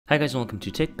Hi guys, welcome to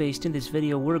TechBased. In this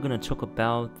video, we're going to talk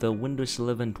about the Windows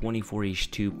 11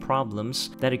 24H2 problems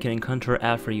that you can encounter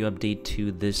after you update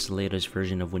to this latest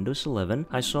version of Windows 11.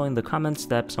 I saw in the comments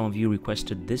that some of you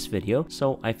requested this video,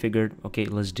 so I figured, okay,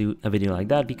 let's do a video like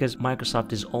that because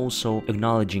Microsoft is also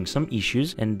acknowledging some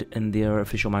issues, and in their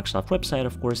official Microsoft website,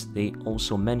 of course, they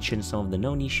also mention some of the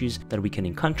known issues that we can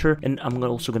encounter, and I'm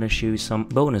also going to show you some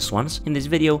bonus ones. In this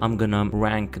video, I'm going to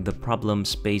rank the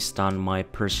problems based on my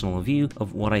personal view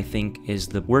of what I think is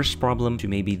the worst problem to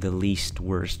maybe the least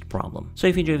worst problem. So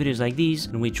if you enjoy videos like these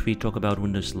in which we talk about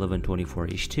Windows 11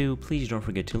 24H2, please don't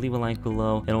forget to leave a like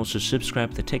below and also subscribe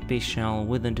to the TechBased channel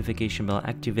with the notification bell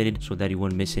activated so that you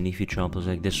won't miss any future uploads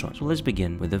like this one. So let's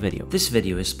begin with the video. This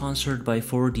video is sponsored by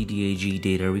 4DDAG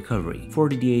Data Recovery.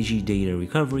 4DDAG Data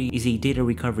Recovery is a data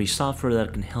recovery software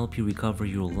that can help you recover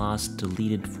your lost,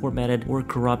 deleted, formatted, or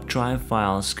corrupt drive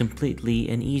files completely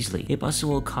and easily. A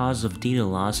possible cause of data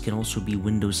loss can also be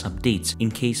Windows updates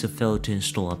in case of failure to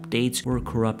install updates or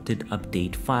corrupted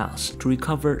update files. To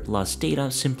recover lost data,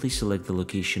 simply select the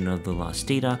location of the lost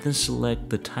data, then select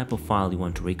the type of file you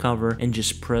want to recover and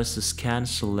just press the Scan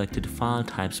Selected File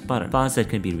Types button. Files that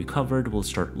can be recovered will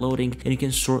start loading and you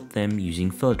can sort them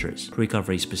using filters. To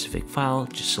recover a specific file,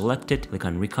 just select it, click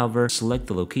on Recover, select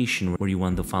the location where you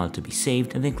want the file to be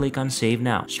saved, and then click on Save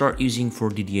Now. Start using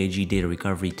 4DDAG Data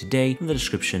Recovery today in the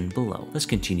description below. Let's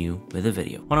continue with the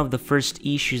video. One of the first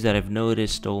issues that I've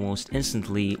noticed almost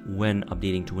instantly when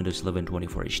updating to Windows 11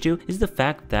 24H2 is the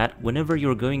fact that whenever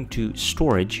you're going to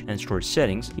storage and storage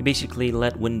settings, you basically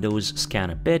let Windows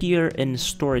scan a bit. Here in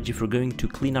storage, if you're going to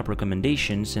clean up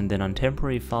recommendations and then on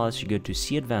temporary files you go to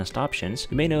see advanced options,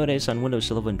 you may notice on Windows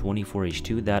 11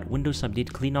 24H2 that Windows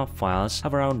Update cleanup files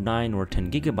have around 9 or 10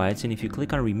 gigabytes, and if you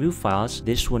click on remove files,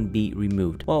 this won't be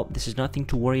removed. Well, this is nothing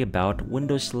to worry about.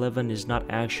 Windows 11 is not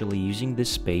actually using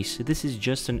this space. This is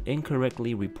just an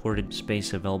incorrectly reported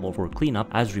space available for cleanup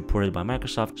as reported by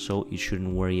Microsoft, so you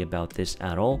shouldn't worry about this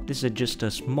at all. This is just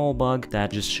a small bug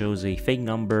that just shows a fake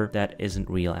number that isn't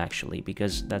real actually,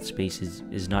 because that space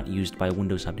is not used by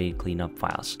Windows Update cleanup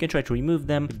files. You can try to remove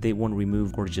them. If they won't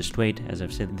remove, or just wait. As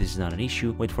I've said, this is not an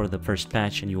issue. Wait for the first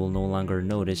patch and you will no longer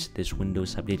notice this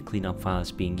Windows Update cleanup file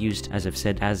is being used, as I've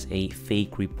said, as a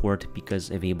fake report because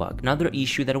of a bug. Another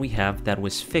issue that we have that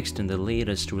was fixed in the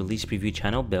latest release preview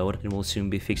channel build and will soon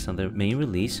be fixed on the main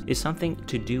release is something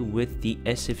to do with the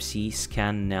SFC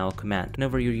Scan Now command.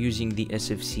 Whenever you're using the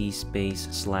SFC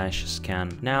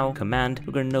 /scan now command,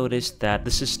 you're going to notice that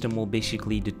the system will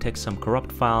basically detect some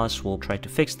corrupt files, will try to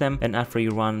fix them, and after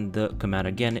you run the command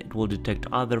again, it will detect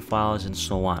other files and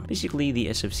so on. Basically, the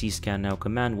SFC Scan Now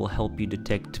command will help you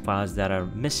detect files that are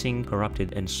missing,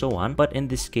 corrupted, and so on. But in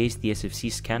this case, the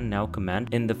SFC Scan Now command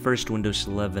in the first Windows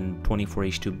 11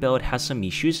 24H2 build has some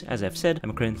issues. As I've said,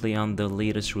 I'm currently on the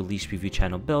latest release preview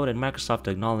channel build, and Microsoft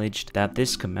acknowledged that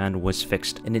this command was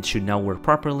fixed and it should now work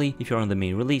properly. If you're on the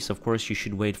main release, of course, you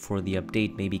should wait for the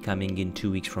update maybe coming in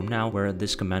 2 weeks from now where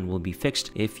this command will be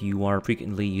fixed if you are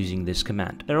frequently using this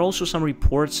command. There are also some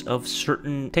reports of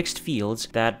certain text fields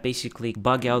that basically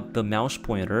bug out the mouse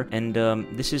pointer, and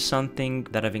this is something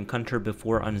that I've encountered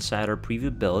before on insider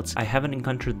preview builds. I haven't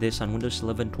encountered this on Windows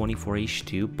 11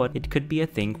 24H2, but it could be a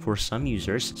thing for some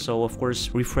users. So of course,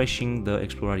 refreshing the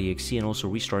Explorer.exe and also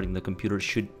restarting the computer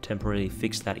should temporarily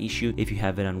fix that issue if you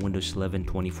have it on Windows 11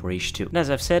 24H2. And as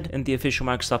I've said, in the official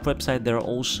Microsoft website, they're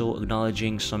also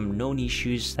acknowledging some known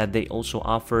issues that they also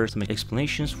offer some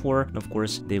explanations for, and of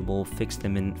course they will fix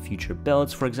them in future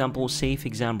builds. For example, Safe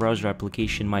Exam Browser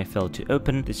application might fail to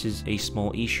open. This is a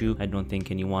small issue. I don't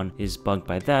think anyone is bugged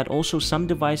by that. Also, some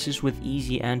devices with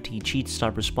easy anti-cheat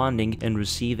stop responding and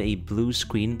receive a blue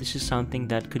screen. This is something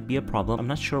that could be a problem. I'm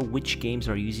not sure which games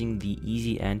are using the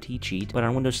easy anti-cheat, but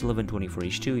on Windows 11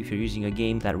 24H2, if you're using a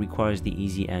game that requires the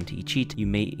easy anti-cheat, you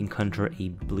may encounter a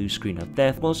blue screen of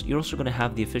death. Well, you're also going to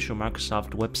have the official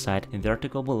Microsoft website in the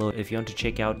article below if you want to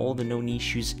check out all the known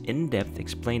issues in depth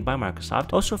explained by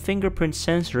Microsoft. Also, fingerprint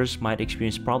sensors might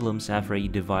experience problems after a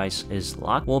device is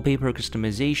locked. Wallpaper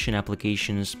customization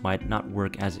applications might not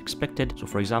work as expected. So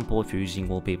for example, if you're using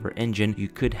Wallpaper Engine, you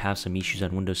could have some issues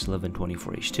on Windows 11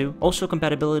 24H2. Also,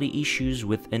 compatibility issues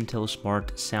with Intel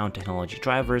Smart Sound Technology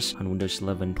drivers on Windows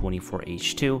 11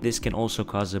 24H2. This can also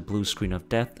cause a blue screen of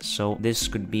death, so this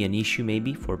could be an issue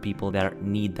maybe for people that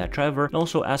need that driver. And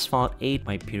also, Asphalt 8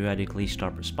 might periodically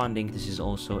stop responding. This is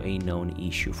also a known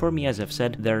issue. For me, as I've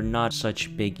said, there are not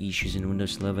such big issues in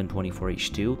Windows 11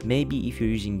 24H2. Maybe if you're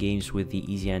using games with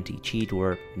the easy anti-cheat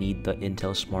or need the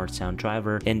Intel Smart Sound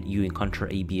driver and you encounter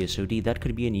a BSOD, that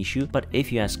could be an issue. But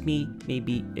if you ask me,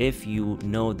 maybe if you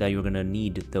know that you're gonna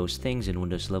need those things in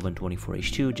Windows 11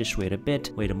 24H2, just wait a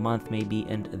bit, wait a month maybe,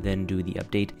 and then do the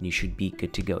update, and you should be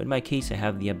good to go. In my case, I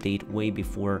have the update way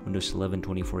before Windows 11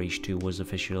 24H2 was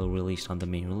officially released on the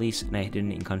main release, and I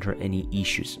didn't encounter any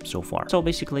issues so far. So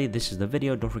basically, this is the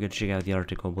video. Don't forget to check out the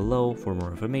article below for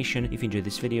more information. If you enjoyed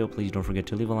this video, please don't forget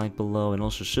to leave a like below, and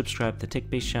also subscribe to the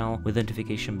TechBased channel with the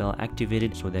notification bell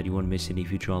activated so that you won't miss any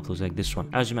future uploads like this one.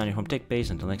 I was your man, your home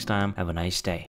TechBased. Until next time, have a nice day.